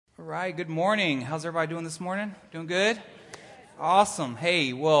All right, good morning. How's everybody doing this morning? Doing good? Awesome.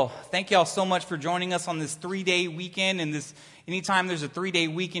 Hey, well, thank y'all so much for joining us on this 3-day weekend. And this, anytime there's a 3-day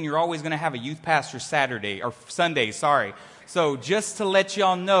weekend, you're always going to have a youth pastor Sunday. So just to let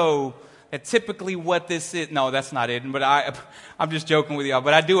y'all know that typically what this is, no, that's not it. But I'm just joking with y'all.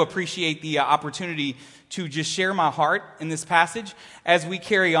 But I do appreciate the opportunity to just share my heart in this passage as we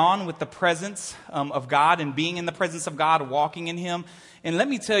carry on with the presence of God and being in the presence of God, walking in Him. And let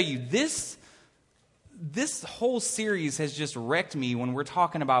me tell you, this whole series has just wrecked me when we're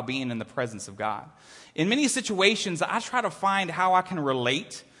talking about being in the presence of God. In many situations, I try to find how I can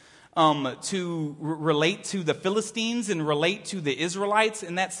relate to the Philistines and relate to the Israelites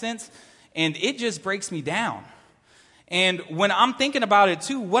in that sense, and it just breaks me down. And when I'm thinking about it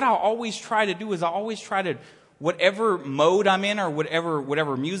too, what I always try to do is whatever mode I'm in or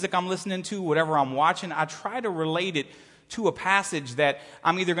whatever music I'm listening to, whatever I'm watching, I try to relate it to a passage that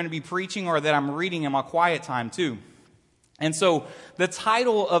I'm either going to be preaching or that I'm reading in my quiet time too. And so the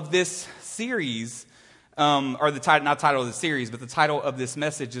title of this series, not title of the series, but the title of this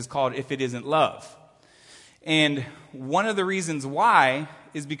message is called If It Isn't Love. And one of the reasons why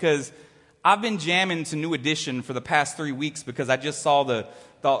is because I've been jamming to New Edition for the past 3 weeks because I just saw the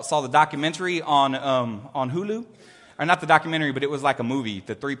documentary on Hulu. Or not the documentary, but it was like a movie,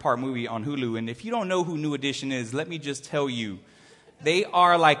 the 3-part movie on Hulu. And if you don't know who New Edition is, let me just tell you. They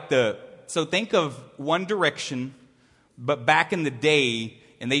are like so think of One Direction, but back in the day,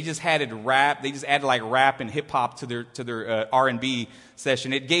 and they just had rap. They just added like rap and hip hop to their R&B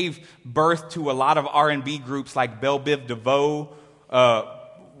session. It gave birth to a lot of R&B groups like Belle Biv DeVoe.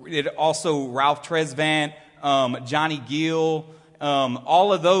 It also Ralph Tresvant, Johnny Gill.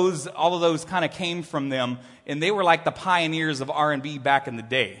 All of those kind of came from them, and they were like the pioneers of R&B back in the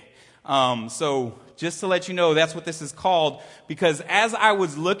day. So just to let you know, that's what this is called, because as I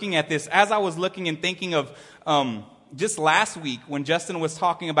was looking at this, as I was looking and thinking of just last week when Justin was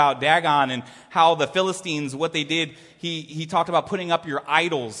talking about Dagon and how the Philistines, what they did, he talked about putting up your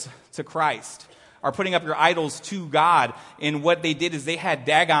idols to Christ, or putting up your idols to God. And what they did is they had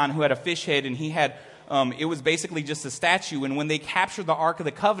Dagon, who had a fish head, and he had it was basically just a statue. And when they captured the Ark of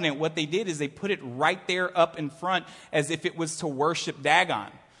the Covenant, what they did is they put it right there up in front as if it was to worship Dagon.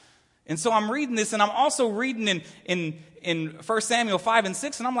 And so I'm reading this, and I'm also reading in 1 Samuel 5 and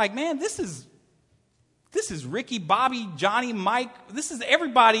 6, and I'm like, man, this is Ricky, Bobby, Johnny, Mike. This is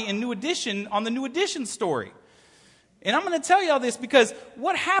everybody in New Edition on the New Edition story. And I'm going to tell you all this because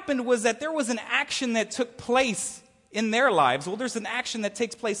what happened was that there was an action that took place in their lives. Well, there's an action that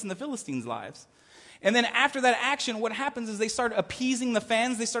takes place in the Philistines' lives. And then after that action, what happens is they start appeasing the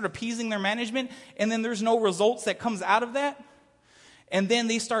fans, they start appeasing their management, and then there's no results that comes out of that. And then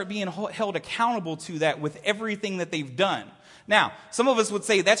they start being held accountable to that with everything that they've done. Now, some of us would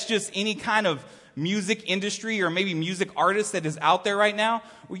say that's just any kind of music industry or maybe music artist that is out there right now.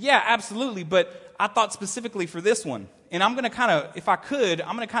 Well, yeah, absolutely, but I thought specifically for this one. And I'm going to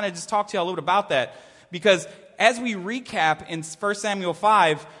I'm going to just talk to you a little bit about that, because as we recap in 1 Samuel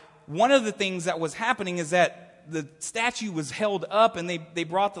 5, one of the things that was happening is that the statue was held up, and they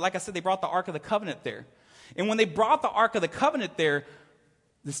brought the Ark of the Covenant there. And when they brought the Ark of the Covenant there,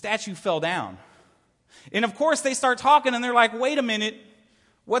 the statue fell down. And of course they start talking, and they're like, wait a minute,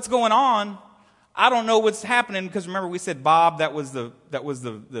 what's going on? I don't know what's happening, because remember we said Bob, that was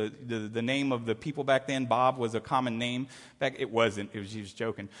the name of the people back then. Bob was a common name. It wasn't. He was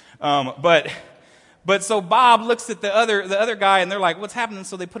joking. But so Bob looks at the other guy, and they're like, what's happening?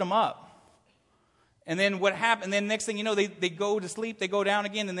 So they put him up. And then what happened? And then next thing you know, they go to sleep, they go down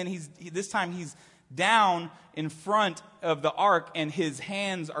again, and then this time he's down in front of the ark, and his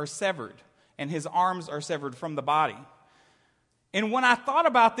hands are severed, and his arms are severed from the body. And when I thought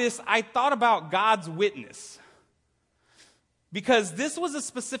about this, I thought about God's witness. Because this was a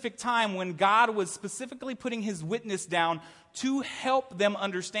specific time when God was specifically putting His witness down to help them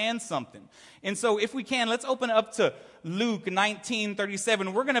understand something. And so if we can, let's open up to Luke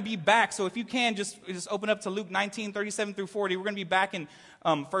 19:37. We're going to be back. So if you can, just open up to Luke 19:37 through 40. We're going to be back in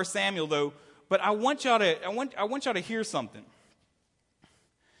 1 Samuel, though. But I want y'all to hear something.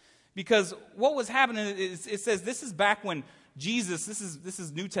 Because what was happening is, it says this is back when Jesus, this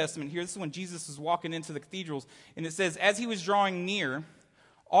is New Testament here. This is when Jesus was walking into the cathedrals. And it says, as he was drawing near,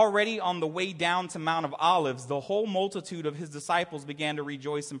 already on the way down to Mount of Olives, the whole multitude of his disciples began to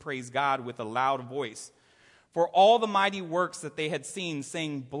rejoice and praise God with a loud voice for all the mighty works that they had seen,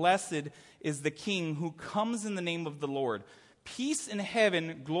 saying, blessed is the King who comes in the name of the Lord. Peace in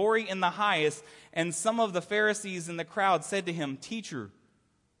heaven, glory in the highest. And some of the Pharisees in the crowd said to him, Teacher,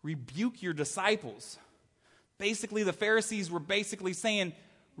 rebuke your disciples. Basically, the Pharisees were basically saying,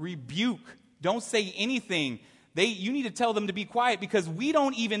 rebuke. Don't say anything. You need to tell them to be quiet because we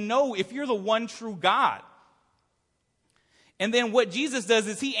don't even know if you're the one true God. And then what Jesus does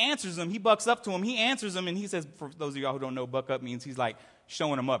is he answers them. He bucks up to them. He answers them and he says, for those of y'all who don't know, buck up means he's like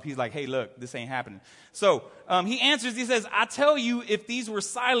showing them up. He's like, hey, look, this ain't happening. So he answers, he says, I tell you, if these were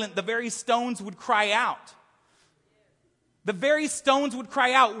silent, the very stones would cry out. The very stones would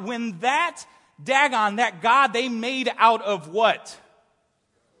cry out when that Dagon, that God they made out of what?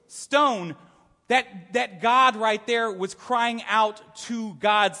 Stone. That God right there was crying out to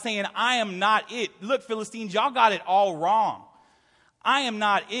God saying, I am not it. Look, Philistines, y'all got it all wrong. I am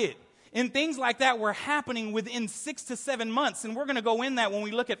not it. And things like that were happening within 6 to 7 months. And we're going to go in that when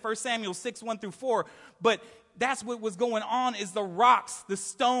we look at 1 Samuel 6, 1 through 4. But that's what was going on is the rocks, the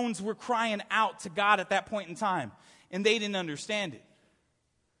stones were crying out to God at that point in time. And they didn't understand it.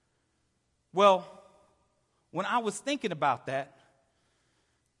 Well, when I was thinking about that,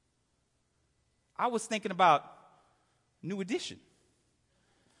 I was thinking about New Edition.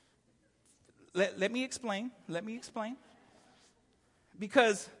 Let me explain.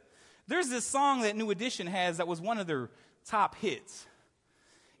 Because there's this song that New Edition has that was one of their top hits.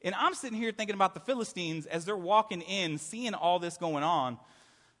 And I'm sitting here thinking about the Philistines as they're walking in, seeing all this going on.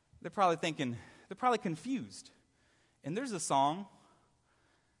 They're probably confused. And there's a song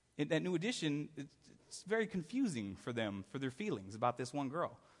in that New Edition, it's very confusing for them, for their feelings about this one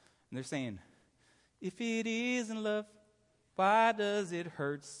girl. And they're saying, if it isn't love, why does it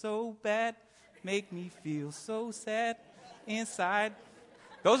hurt so bad? Make me feel so sad inside.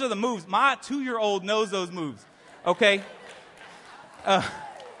 Those are the moves. My 2-year-old knows those moves. Okay?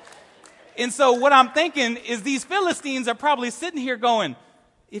 And so what I'm thinking is these Philistines are probably sitting here going,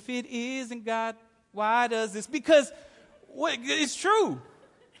 if it isn't God, why does this? Because it's true.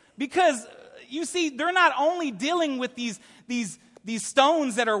 Because, you see, they're not only dealing with these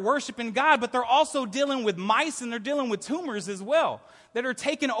stones that are worshiping God, but they're also dealing with mice and they're dealing with tumors as well that are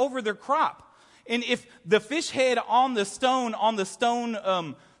taking over their crop. And if the fish head on the stone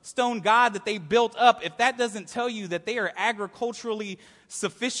god that they built up, if that doesn't tell you that they are agriculturally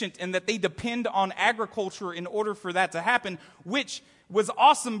sufficient and that they depend on agriculture in order for that to happen, which was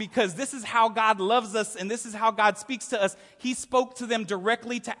awesome because this is how God loves us and this is how God speaks to us. He spoke to them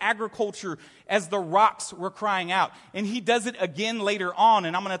directly to agriculture as the rocks were crying out. And he does it again later on,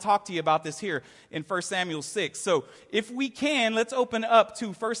 and I'm going to talk to you about this here in 1 Samuel 6. So if we can, let's open up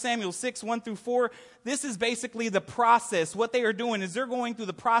to 1 Samuel 6, 1 through 4. This is basically the process. What they are doing is they're going through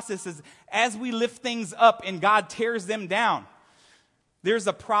the processes as we lift things up and God tears them down. There's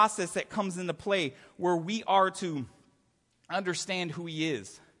a process that comes into play where we are to understand who he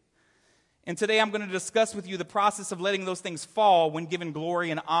is. And today I'm going to discuss with you the process of letting those things fall when given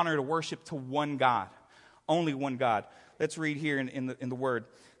glory and honor to worship to one God. Only one God. Let's read here in the word.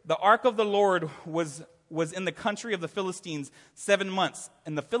 The ark of the Lord was in the country of the Philistines 7 months.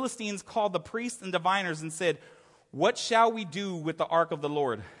 And the Philistines called the priests and diviners and said, what shall we do with the ark of the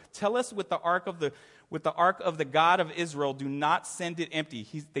Lord? Tell us with the ark of the God of Israel, do not send it empty.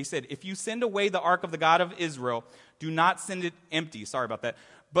 They said, if you send away the ark of the God of Israel, do not send it empty. Sorry about that.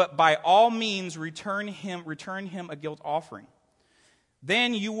 But by all means, return him a guilt offering.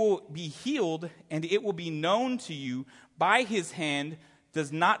 Then you will be healed, and it will be known to you by his hand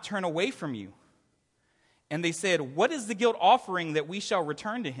does not turn away from you. And they said, what is the guilt offering that we shall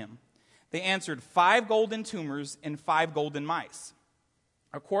return to him? They answered, 5 golden tumors and 5 golden mice.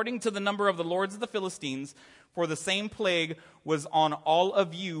 According to the number of the lords of the Philistines, for the same plague was on all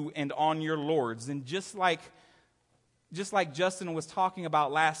of you and on your lords. And just like Justin was talking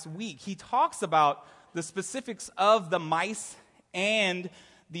about last week, he talks about the specifics of the mice and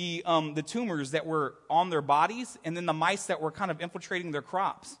the tumors that were on their bodies, and then the mice that were kind of infiltrating their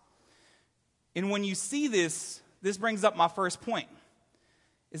crops. And when you see this brings up my first point,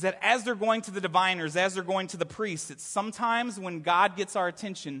 is that as they're going to the diviners, as they're going to the priests, it's sometimes when God gets our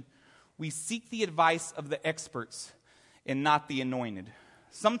attention, we seek the advice of the experts and not the anointed.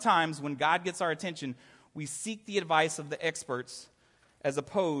 Sometimes when God gets our attention, we seek the advice of the experts as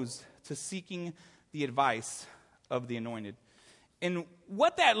opposed to seeking the advice of the anointed. And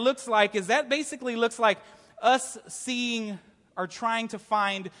what that looks like is that basically looks like us seeing or trying to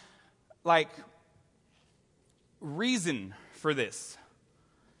find like reason for this.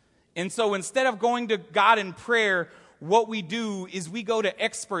 And so instead of going to God in prayer, what we do is we go to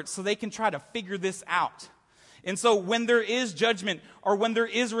experts so they can try to figure this out. And so when there is judgment or when there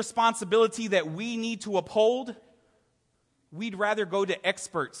is responsibility that we need to uphold, we'd rather go to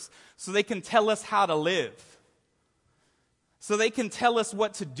experts so they can tell us how to live, so they can tell us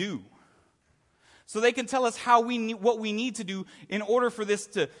what to do. So they can tell us what we need to do in order for this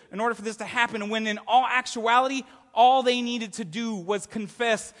to happen. And when in all actuality, all they needed to do was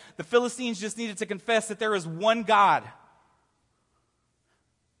confess. The Philistines just needed to confess that there is one God.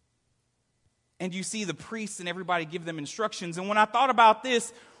 And you see the priests and everybody give them instructions. And when I thought about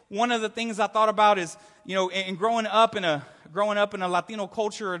this, one of the things I thought about is, in growing up in a Latino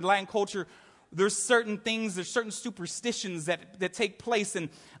culture or Latin culture, there's certain superstitions that take place. And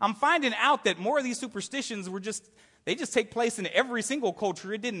I'm finding out that more of these superstitions they just take place in every single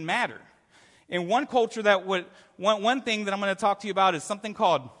culture. It didn't matter. In one culture one thing that I'm going to talk to you about is something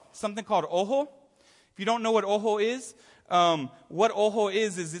called ojo. If you don't know what ojo is, what ojo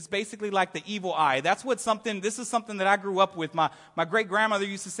is it's basically like the evil eye. This is something that I grew up with. My great grandmother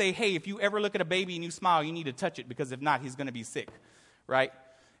used to say, hey, if you ever look at a baby and you smile, you need to touch it, because if not, he's going to be sick, right?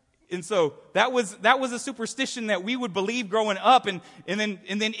 And so that was a superstition that we would believe growing up. And then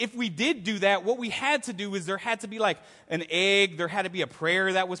if we did do that, what we had to do is there had to be like an egg, there had to be a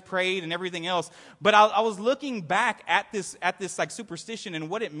prayer that was prayed and everything else. But I was looking back at this like superstition, and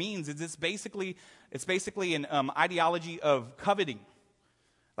what it means is it's basically an ideology of coveting.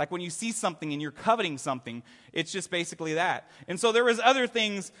 Like when you see something and you're coveting something, it's just basically that. And so there was other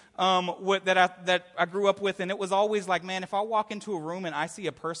things that I grew up with, and it was always like, man, if I walk into a room and I see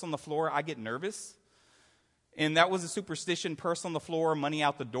a purse on the floor, I get nervous. And that was a superstition: purse on the floor, money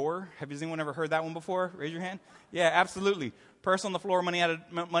out the door. Have anyone ever heard that one before? Raise your hand. Yeah, absolutely. Purse on the floor, money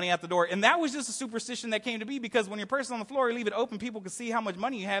out the door. And that was just a superstition that came to be, because when your purse is on the floor, you leave it open, people can see how much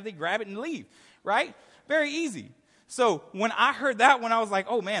money you have, they grab it and leave, right? Very easy. So when I heard that one, I was like,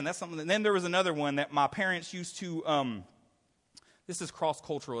 oh man, that's something. And then there was another one that my parents used to, this is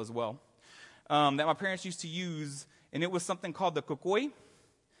cross-cultural as well, that my parents used to use, and it was something called the Kukui. If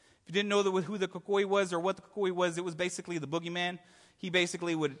you didn't know who the Kukui was or what the Kukui was, it was basically the boogeyman. He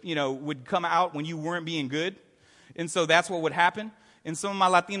basically would come out when you weren't being good. And so that's what would happen. And some of my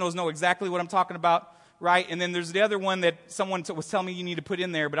Latinos know exactly what I'm talking about. Right? And then there's the other one that someone was telling me you need to put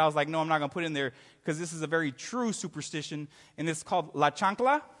in there, but I was like, no, I'm not going to put in there, because this is a very true superstition, and it's called La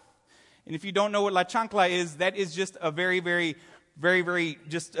Chancla. And if you don't know what La Chancla is, that is just a very, very, very, very,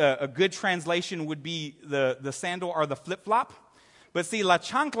 just a good translation would be the sandal or the flip-flop. But see, La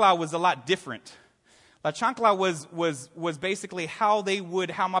Chancla was a lot different. La Chancla was basically how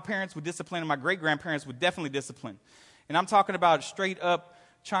my parents would discipline, and my great-grandparents would definitely discipline. And I'm talking about straight up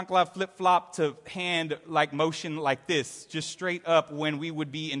chancla, flip-flop to hand like motion like this, just straight up when we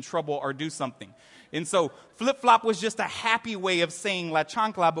would be in trouble or do something. And so flip-flop was just a happy way of saying la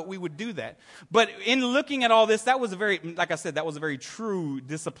chancla, but we would do that. But in looking at all this, that was a very true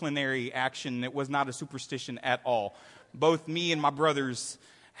disciplinary action. It was not a superstition at all. Both me and my brothers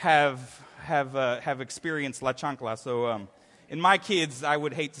have experienced la chancla. So, and my kids, I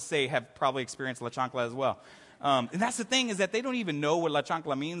would hate to say, have probably experienced la chancla as well. And that's the thing, is that they don't even know what la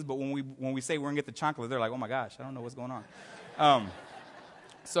chancla means, but when we say we're going to get the chancla, they're like, oh my gosh, I don't know what's going on.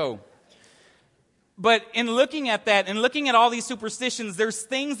 But in looking at that and looking at all these superstitions, there's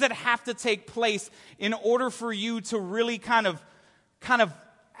things that have to take place in order for you to really kind of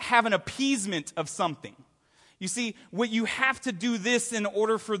have an appeasement of something. You see, what you have to do this in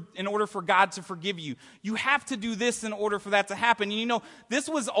order for God to forgive you. You have to do this in order for that to happen. And you know, this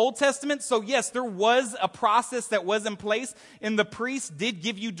was Old Testament, so yes, there was a process that was in place, and the priest did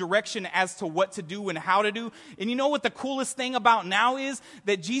give you direction as to what to do and how to do. And you know what the coolest thing about now is?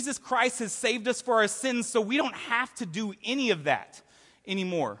 That Jesus Christ has saved us for our sins, so we don't have to do any of that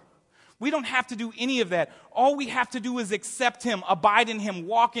anymore. We don't have to do any of that. All we have to do is accept Him, abide in Him,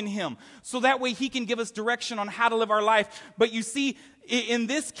 walk in Him. So that way He can give us direction on how to live our life. But you see, in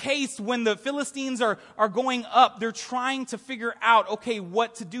this case, when the Philistines are going up, they're trying to figure out, okay,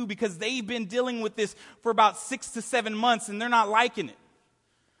 what to do, because they've been dealing with this for about 6 to 7 months, and they're not liking it.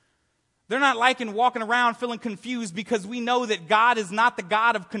 They're not liking walking around feeling confused, because we know that God is not the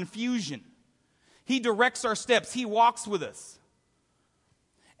God of confusion. He directs our steps. He walks with us.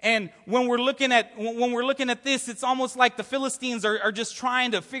 And when we're looking at this, it's almost like the Philistines are just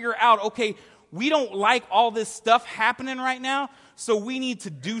trying to figure out, okay, we don't like all this stuff happening right now, so we need to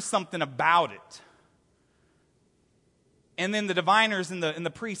do something about it. And then the diviners and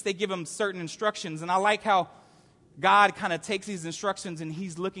the priests, they give them certain instructions. And I like how God kind of takes these instructions, and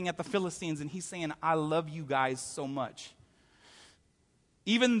He's looking at the Philistines and He's saying, I love you guys so much.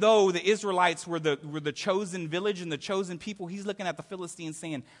 Even though the Israelites were the chosen village and the chosen people, He's looking at the Philistines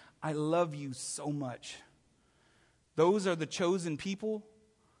saying, I love you so much. Those are the chosen people,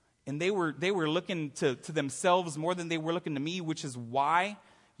 and they were looking to themselves more than they were looking to me, which is why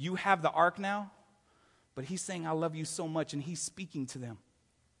you have the ark now. But He's saying, I love you so much, and He's speaking to them.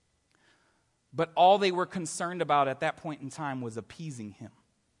 But all they were concerned about at that point in time was appeasing him.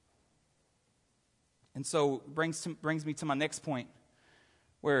 And so brings me to my next point,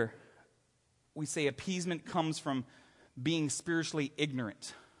 where we say appeasement comes from being spiritually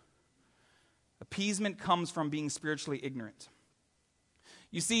ignorant. Appeasement comes from being spiritually ignorant.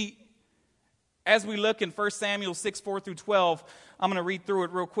 You see, as we look in 1 Samuel 6, 4 through 12, I'm going to read through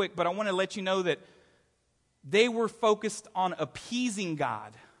it real quick, but I want to let you know that they were focused on appeasing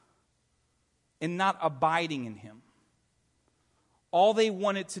God and not abiding in him. All they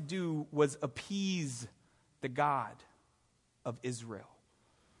wanted to do was appease the God of Israel.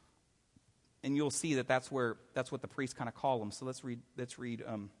 And you'll see that that's what the priests kind of call them. So let's read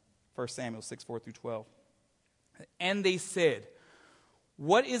 1 Samuel 6, 4 through 12. And they said,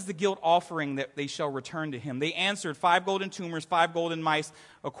 what is the guilt offering that they shall return to him? They answered, 5 golden tumors, 5 golden mice,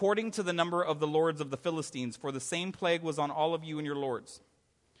 according to the number of the lords of the Philistines, for the same plague was on all of you and your lords.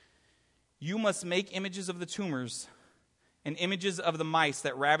 You must make images of the tumors and images of the mice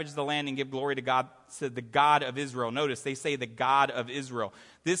that ravage the land and give glory to God, said the God of Israel. Notice, they say the God of Israel.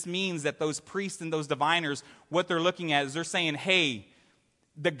 This means that those priests and those diviners, what they're looking at is they're saying, hey,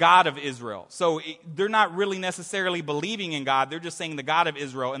 the God of Israel. So they're not really necessarily believing in God. They're just saying the God of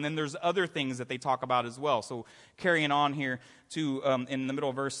Israel. And then there's other things that they talk about as well. So carrying on here to in the middle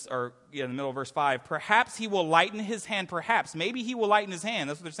of verse 5, perhaps he will lighten his hand. Perhaps, maybe he will lighten his hand.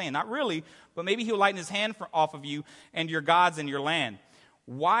 That's what they're saying. Not really, but maybe he will lighten his hand off of you and your gods and your land.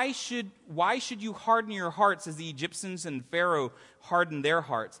 Why should you harden your hearts as the Egyptians and Pharaoh hardened their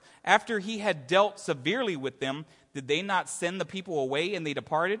hearts? After he had dealt severely with them, did they not send the people away and they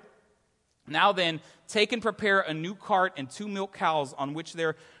departed? Now then, take and prepare a new cart and 2 milk cows on which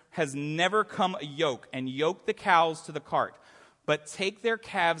there has never come a yoke, and yoke the cows to the cart. But take their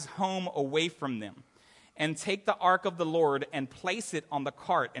calves home away from them, and take the ark of the Lord and place it on the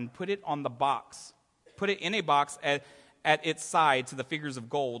cart and put it on the box. Put it in a box at its side to the figures of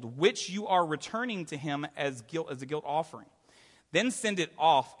gold, which you are returning to him as a guilt offering. Then send it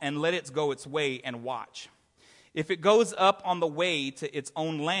off and let it go its way and watch. If it goes up on the way to its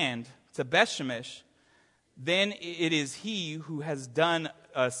own land, to Bethshemesh, then it is he who has done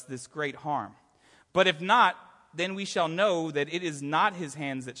us this great harm. But if not, then we shall know that it is not his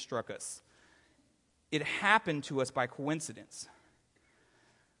hands that struck us. It happened to us by coincidence.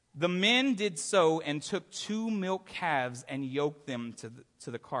 The men did so and took 2 milk calves and yoked them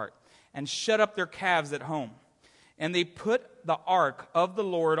to the cart and shut up their calves at home. And they put the ark of the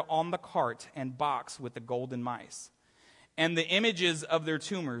Lord on the cart and box with the golden mice and the images of their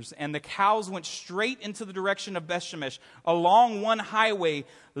tumors. And the cows went straight into the direction of Bethshemesh, along one highway,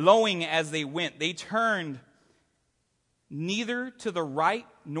 lowing as they went. They turned neither to the right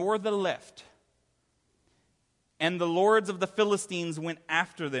nor the left. And the lords of the Philistines went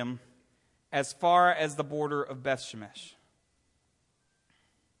after them as far as the border of Bethshemesh.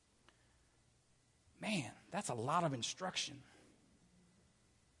 Man, that's a lot of instruction.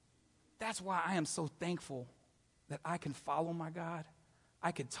 That's why I am so thankful that I can follow my God.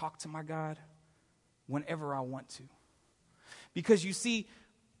 I can talk to my God whenever I want to. Because you see,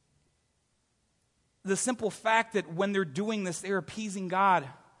 the simple fact that when they're doing this, they're appeasing God.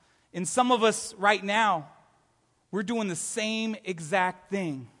 And some of us right now, we're doing the same exact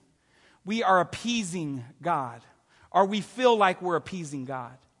thing. We are appeasing God, or we feel like we're appeasing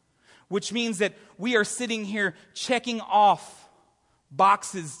God, which means that we are sitting here checking off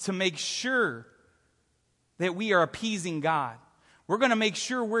boxes to make sure that we are appeasing God. We're going to make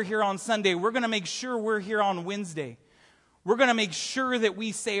sure we're here on Sunday. We're going to make sure we're here on Wednesday. We're going to make sure that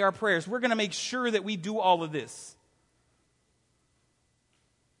we say our prayers. We're going to make sure that we do all of this.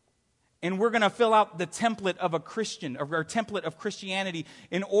 And we're going to fill out the template of a Christian, or our template of Christianity,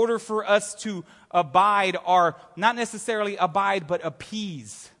 in order for us to abide, or not necessarily abide, but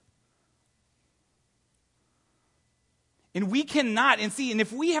appease. And we cannot, and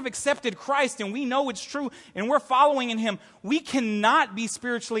if we have accepted Christ and we know it's true and we're following in him, we cannot be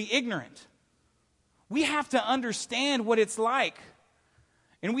spiritually ignorant. We have to understand what it's like.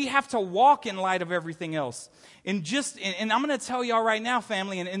 And we have to walk in light of everything else. And I'm going to tell y'all right now,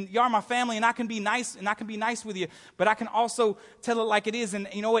 family, and y'all are my family, and I can be nice, with you, but I can also tell it like it is. And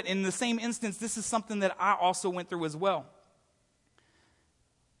you know what? In the same instance, this is something that I also went through as well.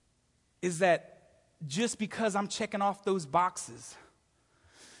 Is that just because I'm checking off those boxes,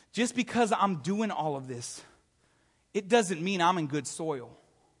 just because I'm doing all of this, it doesn't mean I'm in good soil.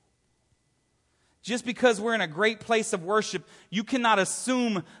 Just because we're in a great place of worship, you cannot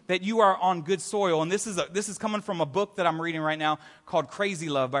assume that you are on good soil. And this is coming from a book that I'm reading right now called Crazy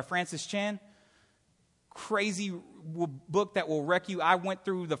Love by Francis Chan. crazy book that will wreck you. I went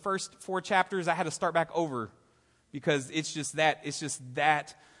through the first 4 chapters. I had to start back over because it's just that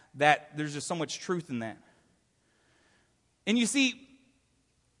there's just so much truth in that. And you see,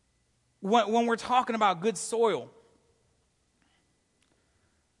 when we're talking about good soil,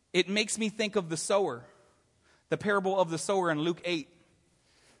 it makes me think of the sower, the parable of the sower in Luke 8.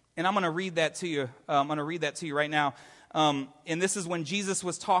 And I'm going to read that to you. I'm going to read that to you right now. And this is when Jesus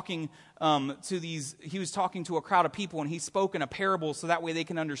was talking he was talking to a crowd of people, and he spoke in a parable so that way they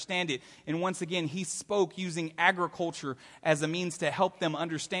can understand it. And once again, he spoke using agriculture as a means to help them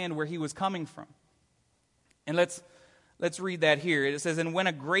understand where he was coming from. And let's read that here. It says, "And when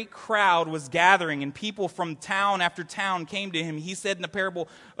a great crowd was gathering and people from town after town came to him, he said in the parable,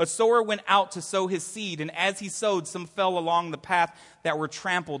 a sower went out to sow his seed, and as he sowed, some fell along the path that were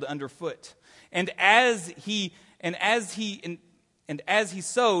trampled underfoot. And as he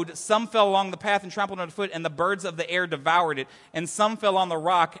sowed, some fell along the path and trampled underfoot, and the birds of the air devoured it. And some fell on the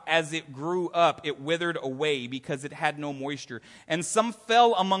rock. As it grew up, it withered away because it had no moisture. And some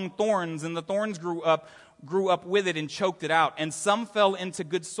fell among thorns, and the thorns grew up with it and choked it out. And some fell into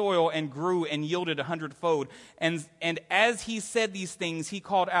good soil and grew and yielded 100-fold. And as he said these things, he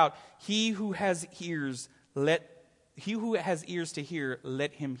called out, He who has ears to hear,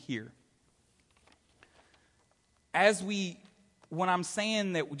 let him hear." When I'm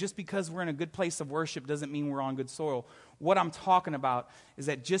saying that just because we're in a good place of worship doesn't mean we're on good soil, what I'm talking about is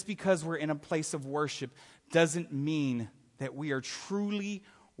that just because we're in a place of worship doesn't mean that we are truly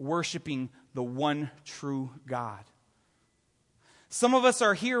worshiping the one true God. Some of us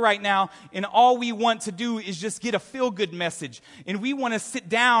are here right now, and all we want to do is just get a feel-good message. And we want to sit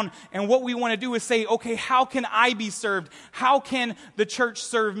down, and what we want to do is say, okay, how can I be served? How can the church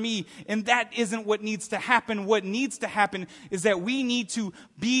serve me? And that isn't what needs to happen. What needs to happen is that we need to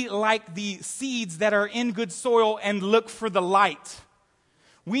be like the seeds that are in good soil and look for the light.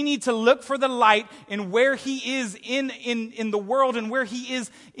 We need to look for the light in where he is in the world and where he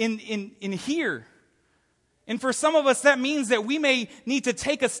is in here. And for some of us, that means that we may need to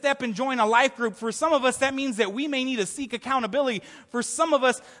take a step and join a life group. For some of us, that means that we may need to seek accountability. For some of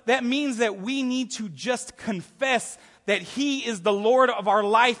us, that means that we need to just confess that he is the Lord of our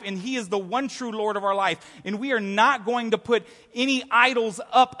life and he is the one true Lord of our life. And we are not going to put any idols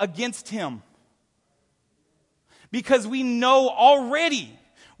up against him. Because we know already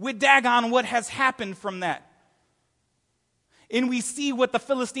with Dagon what has happened from that. And we see what the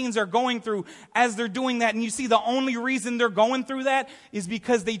Philistines are going through as they're doing that. And you see the only reason they're going through that is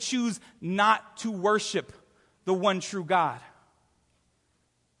because they choose not to worship the one true God.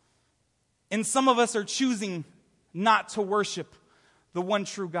 And some of us are choosing not to worship the one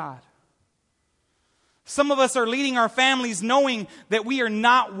true God. Some of us are leading our families knowing that we are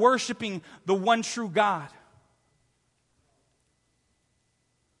not worshiping the one true God.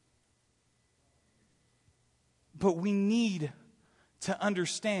 But we need to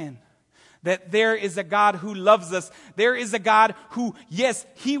understand that there is a God who loves us. There is a God who, yes,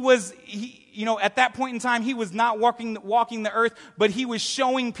 at that point in time, he was not walking the earth, but he was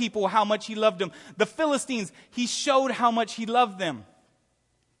showing people how much he loved them. The Philistines, he showed how much he loved them.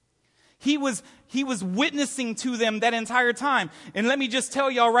 He was witnessing to them that entire time. And let me just tell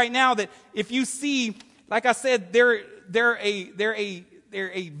y'all right now that if you see, like I said, they're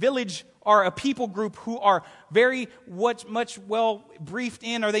a village or a people group who are very much well briefed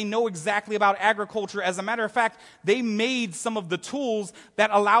in, or they know exactly about agriculture. As a matter of fact, they made some of the tools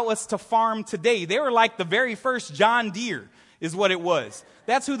that allow us to farm today. They were like the very first John Deere is what it was.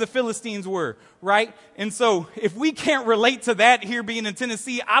 That's who the Philistines were, right? And so if we can't relate to that here being in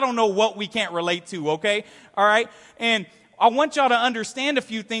Tennessee, I don't know what we can't relate to, okay? All right? And I want y'all to understand a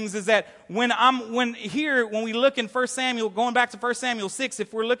few things is that when we look in 1 Samuel, going back to 1 Samuel 6,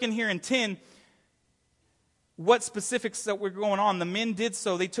 if we're looking here in 10, what specifics that were going on? The men did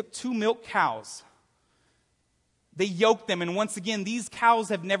so. They took 2 milk cows. They yoked them. And once again, these cows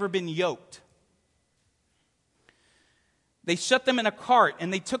have never been yoked. They shut them in a cart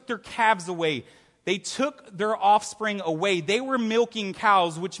and they took their calves away. They took their offspring away. They were milking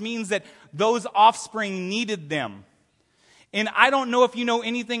cows, which means that those offspring needed them. And I don't know if you know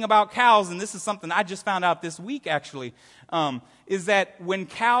anything about cows, and this is something I just found out this week actually, is that when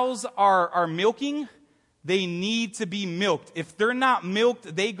cows are milking, they need to be milked. If they're not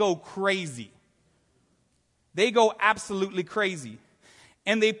milked, they go crazy. They go absolutely crazy.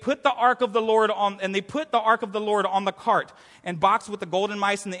 And they put the ark of the Lord on the cart and boxed with the golden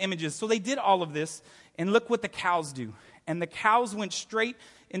mice and the images. So they did all of this, and look what the cows do. And the cows went straight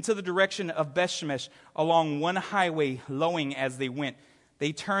into the direction of Bethshemesh along one highway, lowing as they went.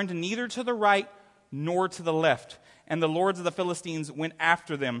 They turned neither to the right nor to the left. And the lords of the Philistines went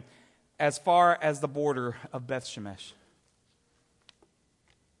after them as far as the border of Bethshemesh.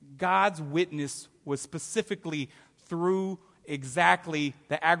 God's witness was specifically through exactly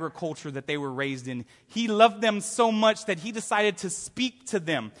the agriculture that they were raised in. He loved them so much that he decided to speak to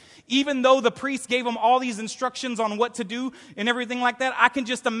them. Even though the priest gave them all these instructions on what to do and everything like that, I can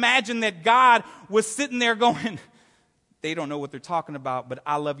just imagine that God was sitting there going, they don't know what they're talking about, but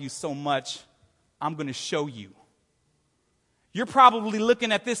I love you so much, I'm going to show you. You're probably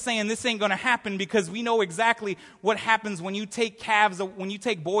looking at this saying, this ain't going to happen, because we know exactly what happens when you take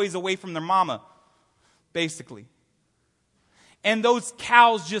boys away from their mama, basically. And those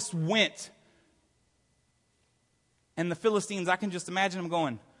cows just went. And the Philistines, I can just imagine them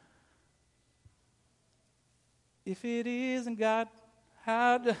going, if it isn't God,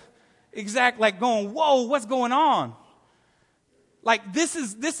 like going, whoa, what's going on? Like, this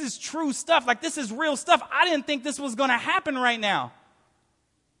is true stuff. Like, this is real stuff. I didn't think this was going to happen right now.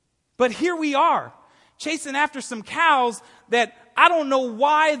 But here we are, chasing after some cows that I don't know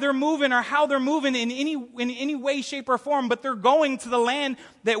why they're moving or how they're moving in any way, shape, or form, but they're going to the land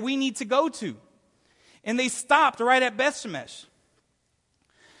that we need to go to. And they stopped right at Bethshemesh.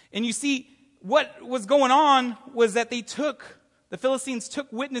 And you see, what was going on was that the Philistines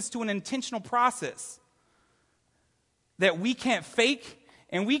took witness to an intentional process that we can't fake,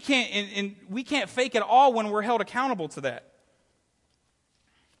 and we can't fake at all when we're held accountable to that.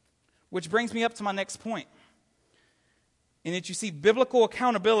 Which brings me up to my next point. In that you see, biblical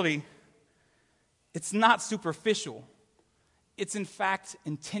accountability, it's not superficial. It's in fact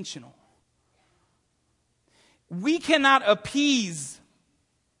intentional. We cannot appease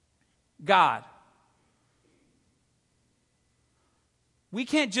God. We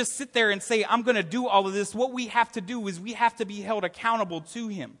can't just sit there and say, I'm going to do all of this. What we have to do is we have to be held accountable to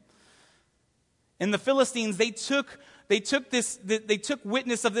him. And the Philistines, they took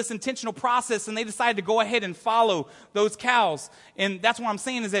witness of this intentional process, and they decided to go ahead and follow those cows. And that's what I'm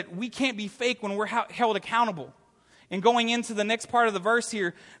saying, is that we can't be fake when we're held accountable. And going into the next part of the verse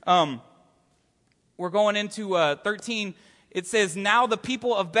here, we're going into 13. It says, now the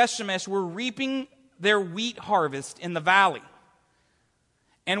people of Bethshemesh were reaping their wheat harvest in the valley.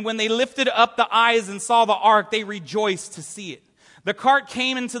 And when they lifted up the eyes and saw the ark, they rejoiced to see it. The cart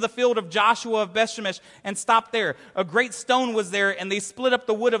came into the field of Joshua of Bethshemesh and stopped there. A great stone was there, and they split up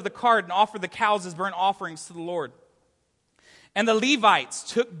the wood of the cart and offered the cows as burnt offerings to the Lord. And the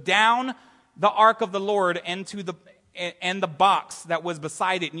Levites took down the ark of the Lord and the box that was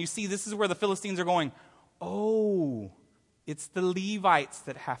beside it. And you see, this is where the Philistines are going, oh, it's the Levites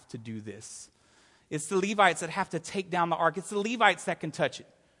that have to do this. It's the Levites that have to take down the ark. It's the Levites that can touch it.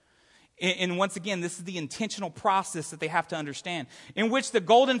 And once again, this is the intentional process that they have to understand, in which the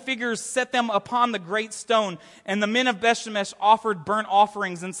golden figures set them upon the great stone, and the men of Bethshemesh offered burnt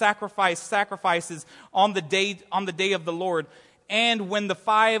offerings and sacrifices on the day of the Lord. And when the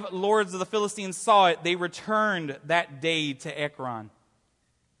 5 lords of the Philistines saw it, they returned that day to Ekron.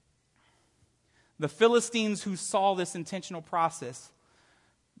 The Philistines who saw this intentional process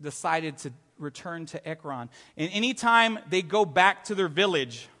decided to return to Ekron. And anytime they go back to their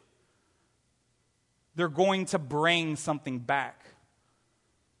village, they're going to bring something back.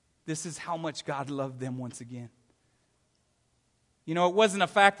 This is how much God loved them once again. You know, it wasn't a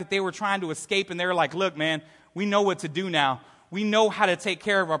fact that they were trying to escape and they were like, look, man, we know what to do now. We know how to take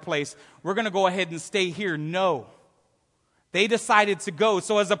care of our place. We're going to go ahead and stay here. No. They decided to go.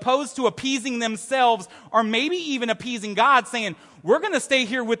 So as opposed to appeasing themselves, or maybe even appeasing God, saying, we're going to stay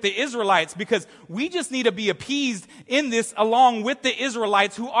here with the Israelites because we just need to be appeased in this along with the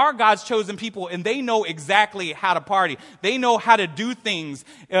Israelites, who are God's chosen people, and they know exactly how to party. They know how to do things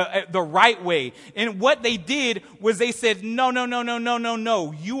the right way. And what they did was they said,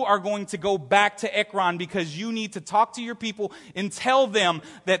 no. You are going to go back to Ekron because you need to talk to your people and tell them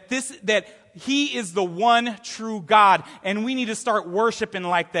that He is the one true God, and we need to start worshiping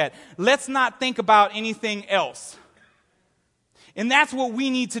like that. Let's not think about anything else. And that's what we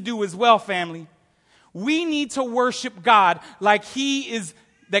need to do as well, family. We need to worship God like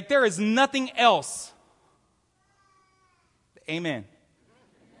there is nothing else. Amen.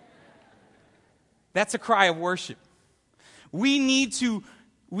 That's a cry of worship. We need to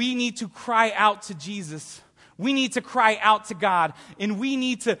cry out to Jesus. We need to cry out to God, and we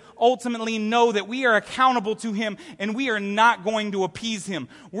need to ultimately know that we are accountable to Him, and we are not going to appease Him.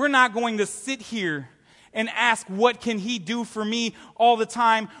 We're not going to sit here and ask, what can He do for me all the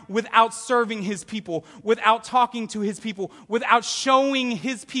time, without serving His people, without talking to His people, without showing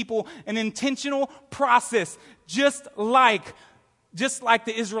His people an intentional process, just like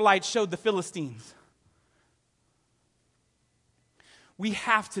the Israelites showed the Philistines. We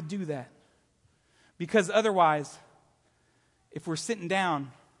have to do that. Because otherwise, if we're sitting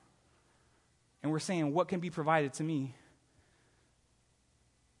down and we're saying, what can be provided to me?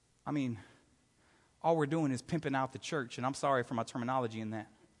 I mean, all we're doing is pimping out the church, and I'm sorry for my terminology in that.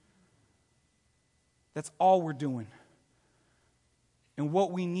 That's all we're doing. And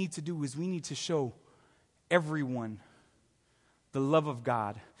what we need to do is we need to show everyone the love of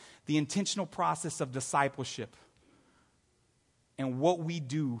God, the intentional process of discipleship, and what we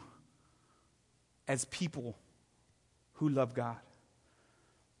do as people who love God.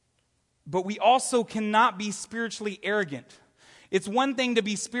 But we also cannot be spiritually arrogant. It's one thing to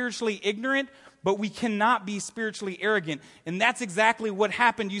be spiritually ignorant, but we cannot be spiritually arrogant. And that's exactly what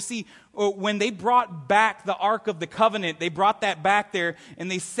happened. You see, when they brought back the Ark of the Covenant, they brought that back there and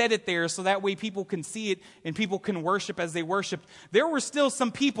they set it there so that way people can see it and people can worship as they worshiped. There were still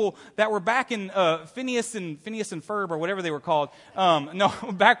some people that were back in Phineas and Ferb or whatever they were called.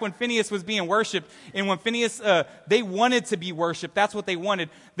 Back when Phineas was being worshiped, and when Phineas, they wanted to be worshiped. That's what they wanted.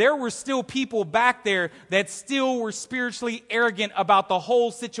 There were still people back there that still were spiritually arrogant about the whole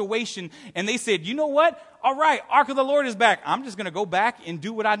situation. And they said, you know what? All right, Ark of the Lord is back. I'm just going to go back and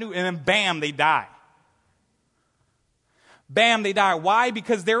do what I do. And then bam, they die. Bam, they die. Why?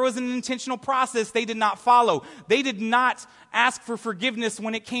 Because there was an intentional process they did not follow. They did not ask for forgiveness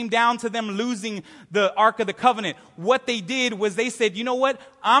when it came down to them losing the Ark of the Covenant. What they did was they said, you know what?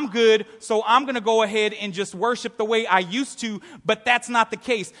 I'm good, so I'm going to go ahead and just worship the way I used to, but that's not the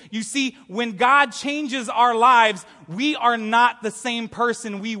case. You see, when God changes our lives, we are not the same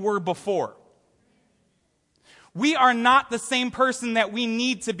person we were before. We are not the same person that we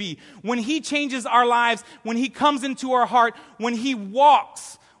need to be. When He changes our lives, when He comes into our heart, when He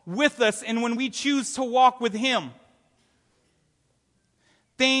walks with us, and when we choose to walk with Him,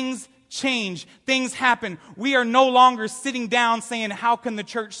 things change. Things happen. We are no longer sitting down saying, how can the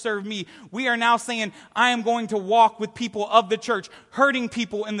church serve me? We are now saying, I am going to walk with people of the church, hurting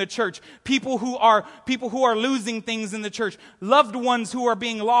people in the church, people who are losing things in the church, loved ones who are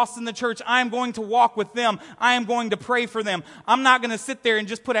being lost in the church. I am going to walk with them. I am going to pray for them. I'm not going to sit there and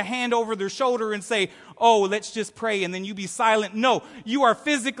just put a hand over their shoulder and say, oh, let's just pray, and then you be silent. No, you are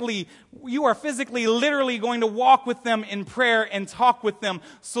physically literally going to walk with them in prayer and talk with them,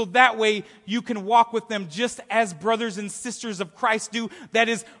 so that way you can walk with them just as brothers and sisters of Christ do. That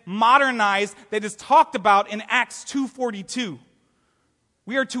is modernized, that is talked about in Acts 2:42.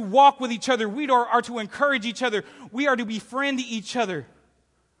 We are to walk with each other. We are to encourage each other. We are to befriend each other,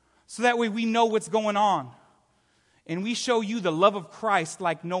 so that way we know what's going on. And we show you the love of Christ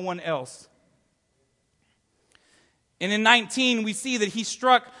like no one else. And in 19, we see that He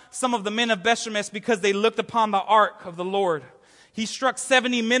struck some of the men of Bethshemesh because they looked upon the ark of the Lord. He struck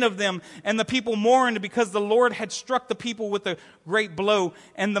 70 men of them, and the people mourned because the Lord had struck the people with a great blow.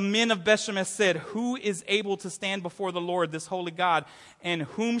 And the men of Bethshemesh said, who is able to stand before the Lord, this holy God? And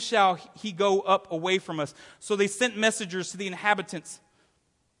whom shall He go up away from us? So they sent messengers to the inhabitants.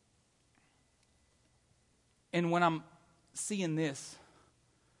 And when I'm seeing this,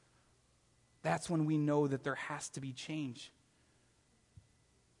 that's when we know that there has to be change.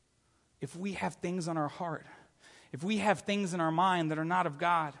 If we have things on our heart, if we have things in our mind that are not of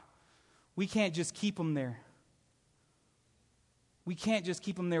God, we can't just keep them there. We can't just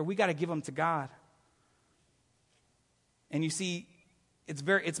keep them there. We got to give them to God. And you see,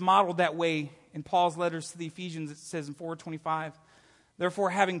 it's modeled that way in Paul's letters to the Ephesians. It says in 4:25, therefore,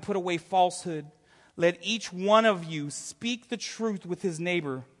 having put away falsehood, let each one of you speak the truth with his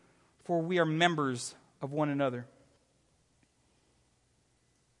neighbor, for we are members of one another.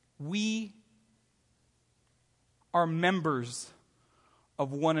 We are members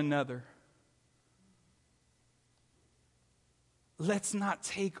of one another. Let's not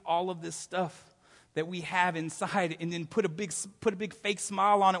take all of this stuff that we have inside and then put a big fake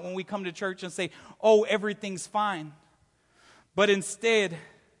smile on it when we come to church and say, oh, everything's fine. But instead,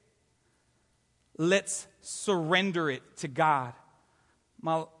 let's surrender it to God.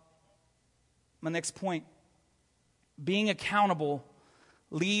 My next point, being accountable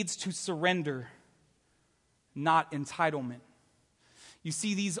leads to surrender, not entitlement. You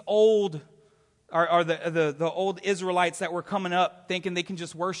see, these the old Israelites that were coming up thinking they can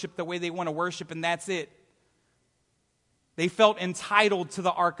just worship the way they want to worship and that's it. They felt entitled to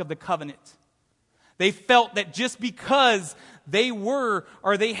the Ark of the Covenant. They felt that just because they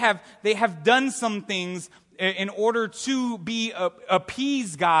have done some things in order to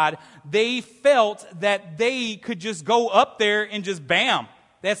appease God, they felt that they could just go up there and just bam,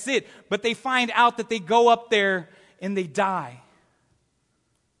 that's it. But they find out that they go up there and they die.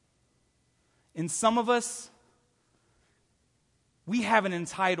 And some of us, We have an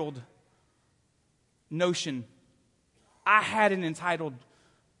entitled notion. I had an entitled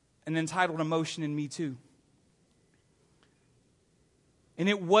emotion in me too. And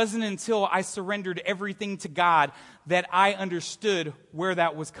it wasn't until I surrendered everything to God that I understood where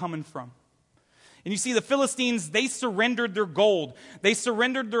that was coming from. And you see, the Philistines, they surrendered their gold. They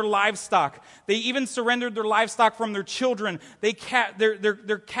surrendered their livestock. They even surrendered their livestock from their children.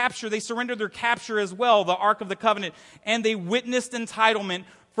 Their capture, they surrendered their capture as well, the Ark of the Covenant. And they witnessed entitlement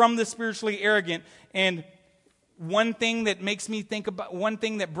from the spiritually arrogant. And one thing that makes me think about, one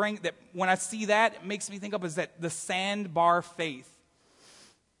thing that when I see that, it makes me think of is that the sandbar faith.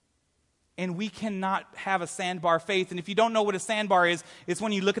 And we cannot have a sandbar faith. And if you don't know what a sandbar is, it's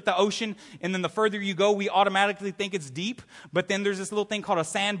when you look at the ocean and then the further you go, we automatically think it's deep. But then there's this little thing called a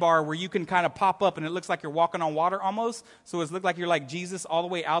sandbar where you can kind of pop up and it looks like you're walking on water almost. So it looks like you're like Jesus all the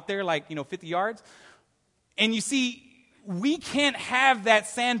way out there, like, 50 yards. And you see, we can't have that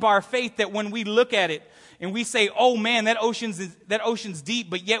sandbar faith that when we look at it and we say, oh man, that ocean's deep,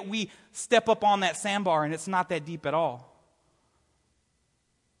 but yet we step up on that sandbar and it's not that deep at all.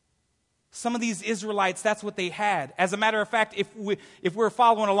 Some of these Israelites, that's what they had. As a matter of fact, if we're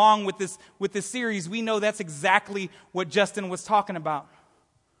following along with this series, we know that's exactly what Justin was talking about.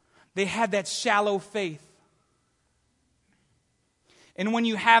 They had that shallow faith. And when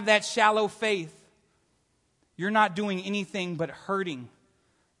you have that shallow faith, you're not doing anything but hurting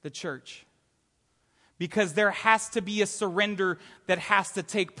the church. Because there has to be a surrender that has to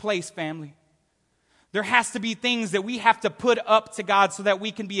take place, family. There has to be things that we have to put up to God so that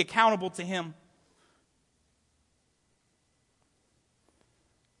we can be accountable to Him.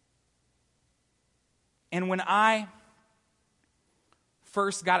 And when I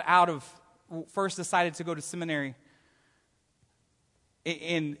first decided to go to seminary,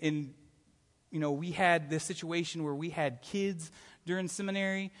 we had this situation where we had kids during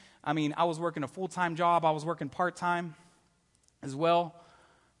seminary. I mean, I was working a full-time job. I was working part-time as well.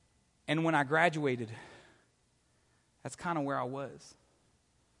 And when I graduated, that's kind of where I was.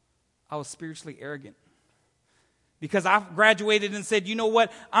 I was spiritually arrogant. Because I graduated and said, you know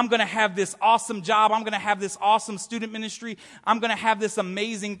what? I'm going to have this awesome job. I'm going to have this awesome student ministry. I'm going to have this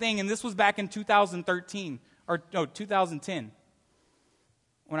amazing thing. And this was back in 2010,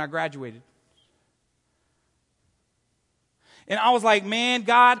 when I graduated. And I was like, man,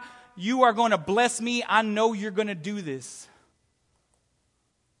 God, you are going to bless me. I know you're going to do this.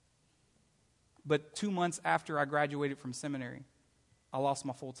 But 2 months after I graduated from seminary, I lost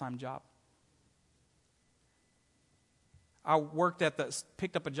my full-time job. I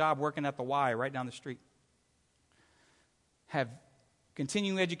picked up a job working at the Y right down the street. Have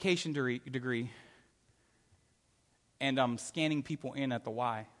continuing education degree, and I'm scanning people in at the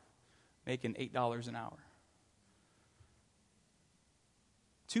Y, making $8 an hour.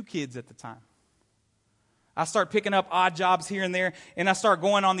 2 kids at the time. I start picking up odd jobs here and there, and I start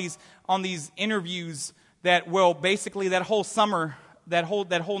going on these interviews that, well, basically that whole summer, that whole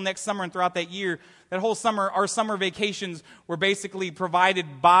next summer and throughout that year, that whole summer, our summer vacations were basically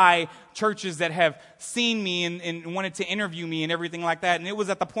provided by churches that have seen me and wanted to interview me and everything like that. And it was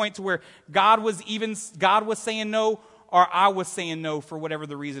at the point to where God was saying no, or I was saying no for whatever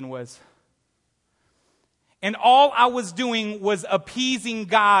the reason was. And all I was doing was appeasing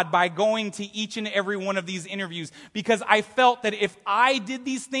God by going to each and every one of these interviews, because I felt that if I did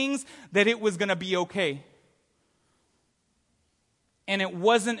these things, that it was going to be okay. And it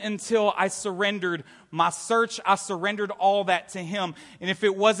wasn't until I surrendered my search, I surrendered all that to Him. And if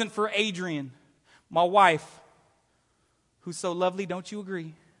it wasn't for Adrian, my wife, who's so lovely, don't you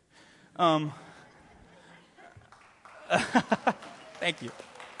agree? Thank you.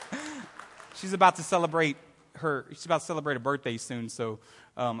 She's about to celebrate a birthday soon, so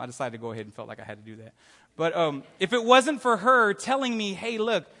I decided to go ahead and felt like I had to do that. But if it wasn't for her telling me, hey,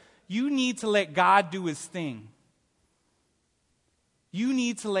 look, you need to let God do His thing. You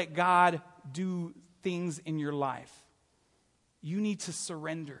need to let God do things in your life. You need to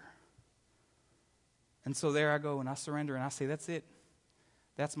surrender. And so there I go, and I surrender, and I say, that's it.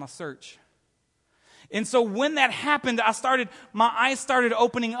 That's my search. And so when that happened, my eyes started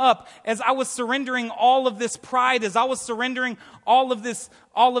opening up as I was surrendering all of this pride, as I was surrendering all of this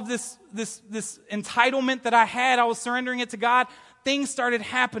entitlement that I had. I was surrendering it to God. Things started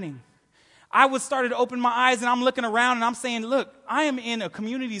happening. I started to open my eyes, and I'm looking around and I'm saying, look, I am in a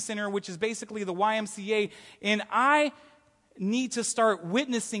community center, which is basically the YMCA, and I need to start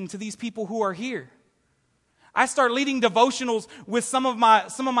witnessing to these people who are here. I start leading devotionals with some of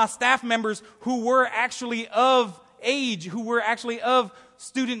my staff members who were actually of age, who were actually of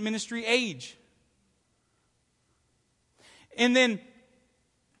student ministry age. And then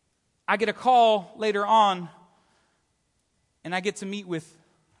I get a call later on, and I get to meet with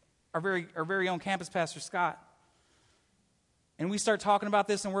our very own campus pastor, Scott. And we start talking about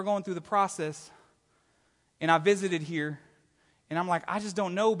this, and we're going through the process. And I visited here, and I'm like, I just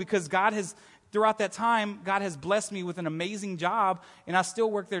don't know, because throughout that time, God has blessed me with an amazing job, and I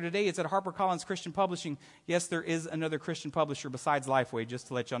still work there today. It's at HarperCollins Christian Publishing. Yes, there is another Christian publisher besides Lifeway, just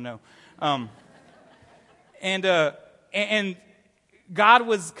to let y'all know. And God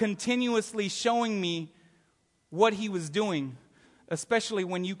was continuously showing me what he was doing, especially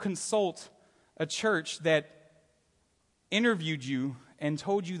when you consult a church that interviewed you and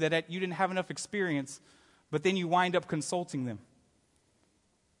told you that you didn't have enough experience, but then you wind up consulting them.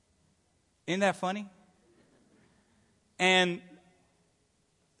 Isn't that funny? And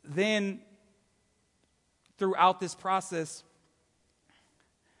then throughout this process,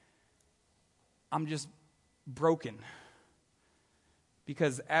 I'm just broken.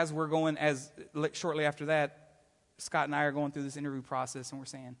 Because shortly after that, Scott and I are going through this interview process, and we're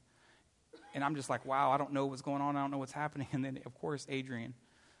saying, and I'm just like, wow, I don't know what's going on. I don't know what's happening. And then, of course, Adrian,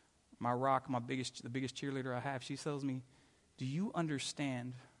 my rock, the biggest cheerleader I have, she tells me, do you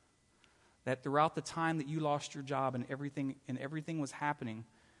understand that throughout the time that you lost your job and everything was happening,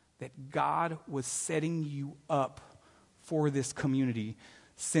 that God was setting you up for this community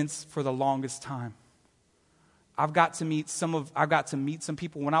for the longest time? I've got to meet some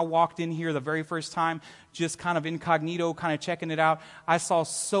people. When I walked in here the very first time, just kind of incognito, kind of checking it out, I saw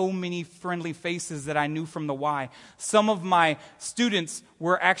so many friendly faces that I knew from the Y. Some of my students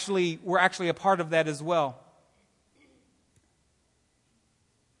were actually a part of that as well.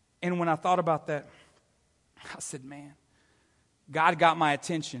 And when I thought about that, I said, man, God got my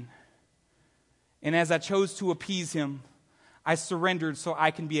attention. And as I chose to appease him, I surrendered so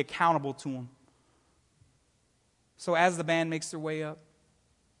I can be accountable to him. So as the band makes their way up,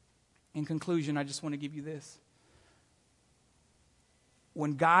 in conclusion, I just want to give you this.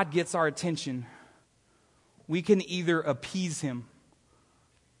 When God gets our attention, we can either appease him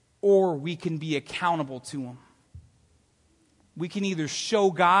or we can be accountable to him. We can either show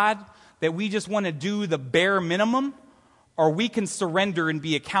God that we just want to do the bare minimum, or we can surrender and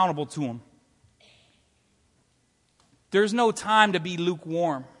be accountable to him. There's no time to be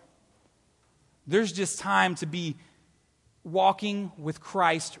lukewarm. There's just time to be walking with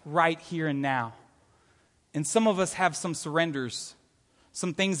Christ right here and now. And some of us have some surrenders,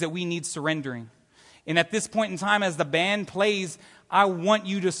 some things that we need surrendering. And at this point in time, as the band plays, I want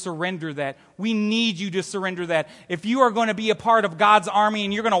you to surrender that. We need you to surrender that. If you are going to be a part of God's army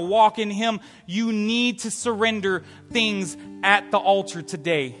and you're going to walk in him, you need to surrender things at the altar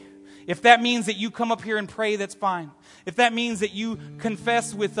today. If that means that you come up here and pray, that's fine. If that means that you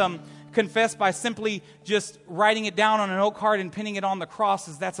confess by simply just writing it down on an oak card and pinning it on the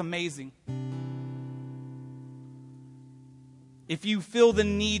crosses, that's amazing. If you feel the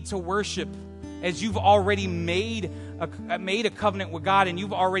need to worship as you've already made a covenant with God and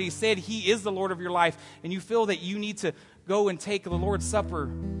you've already said he is the Lord of your life, and you feel that you need to go and take the Lord's Supper,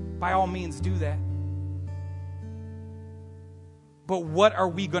 by all means do that. But what are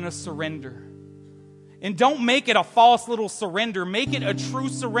we going to surrender? And don't make it a false little surrender. Make it a true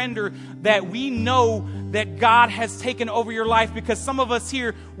surrender that we know that God has taken over your life. Because some of us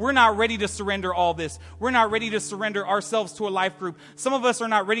here, we're not ready to surrender all this. We're not ready to surrender ourselves to a life group. Some of us are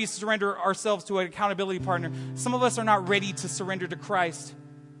not ready to surrender ourselves to an accountability partner. Some of us are not ready to surrender to Christ.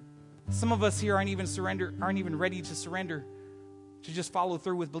 Some of us here aren't even ready to surrender to just follow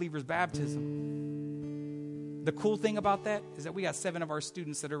through with believers' baptism. The cool thing about that is that we got 7 of our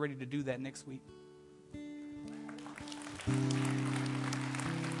students that are ready to do that next week.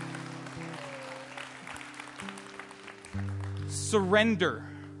 Surrender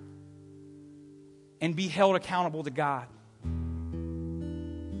and be held accountable to God.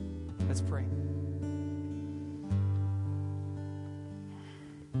 Let's pray.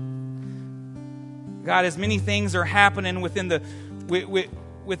 God, as many things are happening within the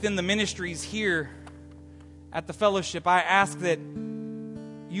ministries here at the fellowship, I ask that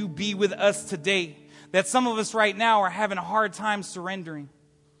you be with us today. That some of us right now are having a hard time surrendering.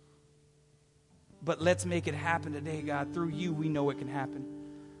 But let's make it happen today, God. Through you, we know it can happen.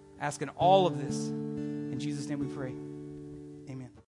 Asking all of this. In Jesus' name we pray.